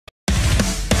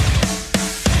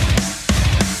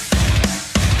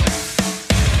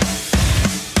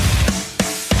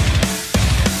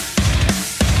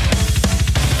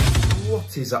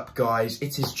is up, guys?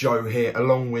 It is Joe here,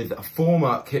 along with a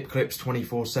former Kip Clips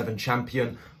 24/7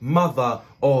 champion, mother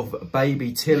of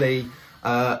baby Tilly,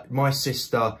 my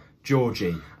sister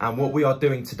Georgie. And what we are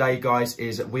doing today, guys,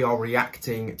 is we are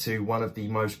reacting to one of the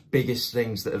most biggest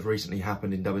things that have recently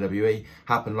happened in WWE.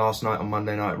 Happened last night on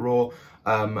Monday Night Raw.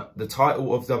 The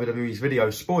title of WWE's video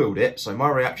spoiled it, so my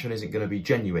reaction isn't going to be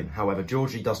genuine. However,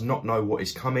 Georgie does not know what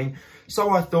is coming. So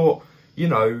I thought, you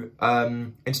know,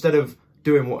 instead of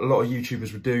doing what a lot of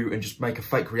YouTubers would do and just make a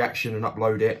fake reaction and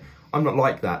upload it, I'm not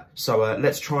like that. So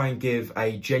let's try and give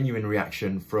a genuine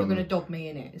reaction from... You're going to dog me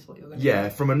in it, is what you're going to do.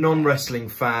 From a non-wrestling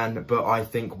fan, but I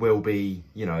think will be,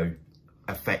 you know,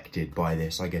 affected by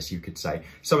this, I guess you could say.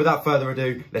 So without further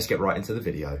ado, let's get right into the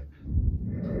video.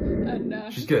 And,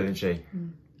 she's good, isn't she? Her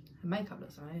makeup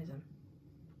looks amazing.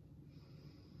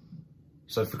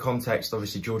 So for context,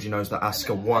 obviously Georgie knows that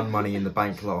Asuka won Money in the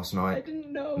Bank last night. I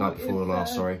didn't know night before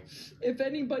last, sorry. If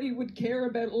anybody would care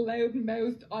about a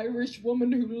loud-mouthed Irish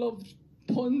woman who loved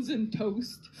puns and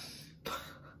toast.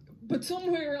 But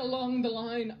somewhere along the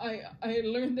line, I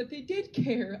learned that they did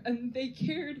care, and they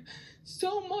cared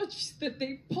so much that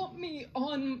they put me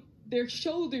on their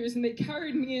shoulders and they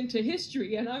carried me into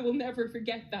history, and I will never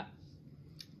forget that.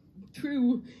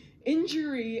 Through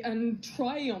injury and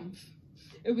triumph,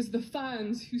 it was the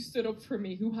fans who stood up for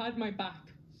me, who had my back.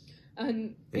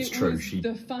 And it's true,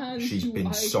 the fans she's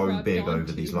been so big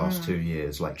over these last 2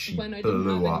 years, like she when I blew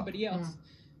didn't have up. anybody else.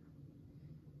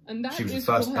 And that she was the is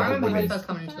first ever woman. First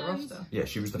coming into the roster. Yeah,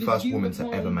 she was the first woman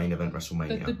to ever main event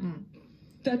WrestleMania.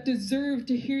 That deserved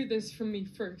to hear this from me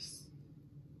first.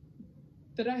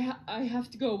 That I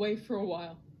have to go away for a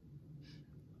while.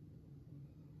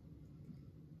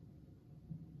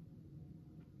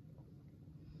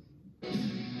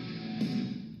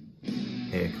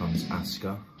 Here comes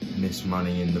Asuka, Miss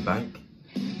Money in the Bank.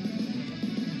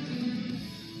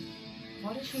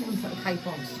 Why did she even put a cape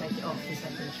on to take it off?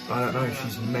 I don't know,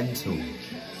 she's mental.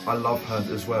 I love her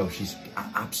as well, she's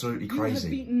absolutely crazy.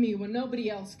 You have beaten me when nobody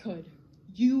else could.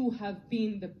 You have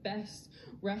been the best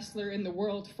wrestler in the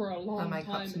world for a long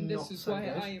time, and this is why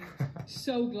I am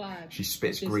so glad. She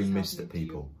spits green mist at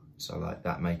people, so like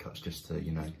that makeup's just to,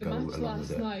 you know, go along with it. The match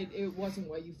last night, it wasn't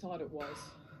what you thought it was.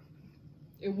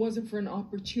 It wasn't for an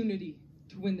opportunity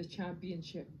to win the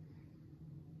championship.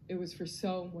 It was for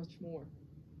so much more.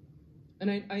 And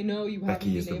I know you haven't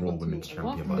Becky is been the Raw able Women's to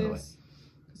Champion, unlock by the way. this,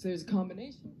 because there's a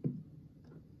combination.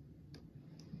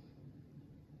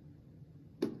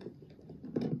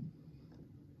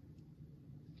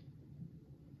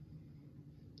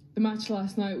 The match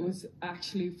last night was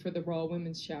actually for the Raw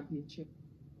Women's Championship.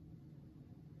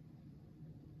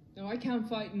 No, I can't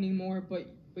fight anymore, but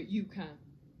you can.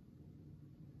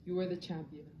 You are the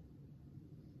champion.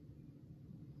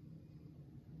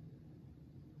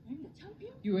 I'm the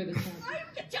champion? You are the champion.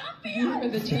 I'm the champion! You are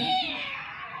the champion.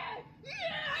 Yeah! Yeah,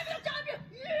 I'm the champion!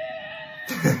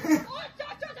 Yeah! Oh,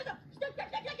 stop, stop, stop, stop, stop, stop,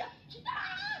 stop, stop.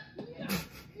 Yeah,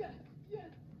 yeah, yeah,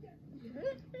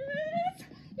 yes!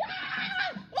 Yeah!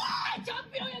 Oh,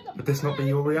 champion! Would this not be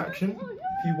your reaction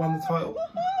if you won the title? Oh,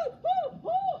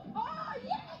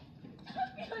 yeah!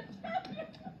 Champion, champion!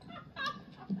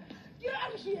 Get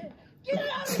out of here! Get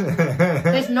out of here!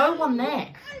 There's no one there.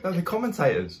 No, the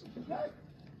commentators.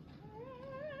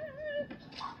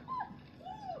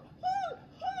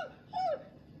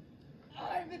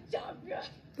 I'm the champion!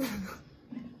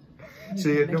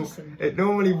 See, it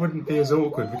normally wouldn't be as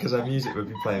awkward because our music would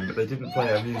be playing, but they didn't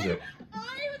play our music. I'm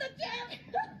the champion!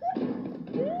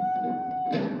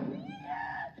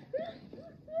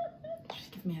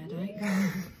 Just give me a headache.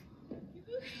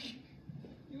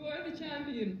 You are the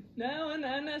champion. Now,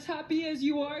 and as happy as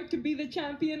you are to be the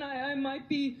champion, I might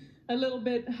be a little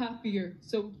bit happier.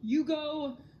 So you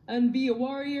go and be a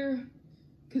warrior,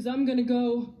 because I'm going to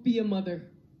go be a mother.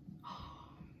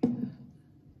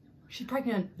 She's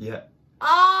pregnant. Yeah.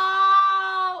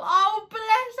 Oh,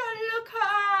 bless her, look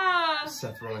at her.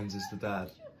 Seth Rollins is the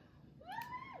dad.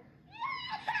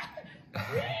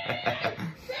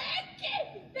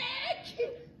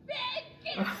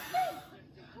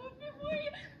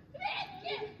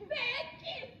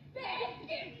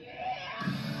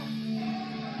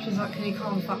 She's like, can you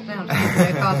calm the fuck down? Just give me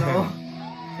a cuddle.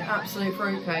 Absolute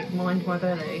fruitcake, mind my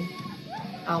belly.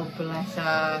 Oh, bless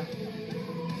her.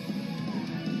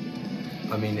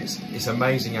 I mean, it's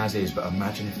amazing as is, but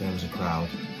imagine if there was a crowd.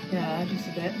 Yeah, just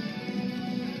a bit.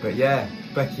 But yeah,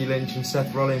 Becky Lynch and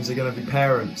Seth Rollins are going to be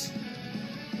parents.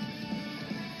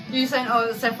 You saying,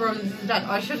 oh, Seth Rollins is dead?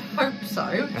 I should hope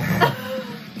so.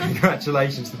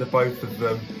 Congratulations to the both of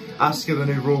them. Asuka, the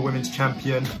new Raw Women's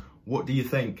Champion. What do you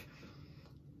think?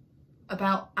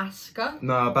 About Asuka.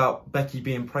 No, about Becky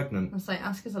being pregnant. I say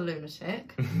Asuka's a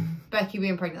lunatic. Becky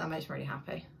being pregnant, that makes me really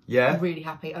happy. Yeah? I'm really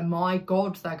happy. And my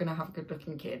God, they're going to have a good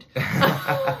looking kid.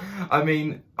 I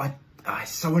mean,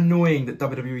 it's so annoying that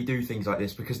WWE do things like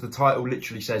this because the title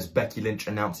literally says Becky Lynch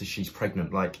announces she's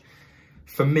pregnant. Like,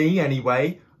 for me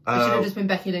anyway... It should have just been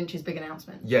Becky Lynch's big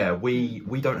announcement. Yeah, we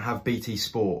don't have BT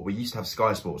Sport. We used to have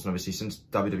Sky Sports, and obviously since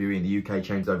WWE in the UK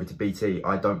changed over to BT,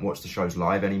 I don't watch the shows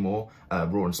live anymore,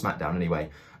 Raw and SmackDown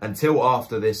anyway. Until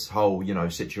after this whole, you know,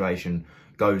 situation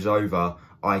goes over,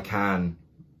 I can,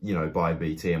 you know, buy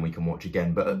BT and we can watch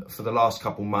again. But for the last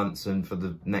couple months and for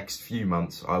the next few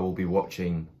months, I will be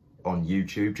watching on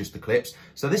YouTube, just the clips.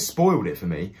 So this spoiled it for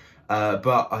me,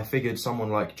 but I figured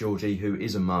someone like Georgie, who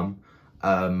is a mum,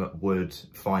 would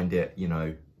find it, you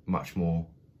know, much more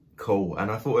cool. And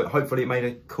I thought hopefully it made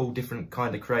a cool, different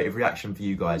kind of creative reaction for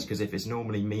you guys, because if it's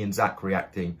normally me and Zach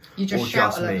reacting, you just or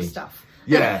shout just a lot me, of stuff.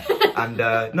 yeah, and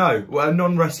no, well, a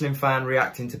non-wrestling fan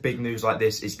reacting to big news like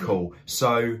this is cool.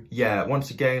 So yeah,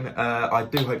 once again, I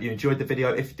do hope you enjoyed the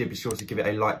video. If you did, be sure to give it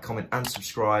a like, comment and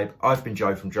subscribe. I've been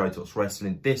Joe from Joe Talks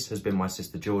Wrestling. This has been my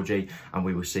sister Georgie, and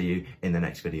we will see you in the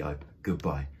next video.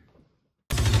 Goodbye.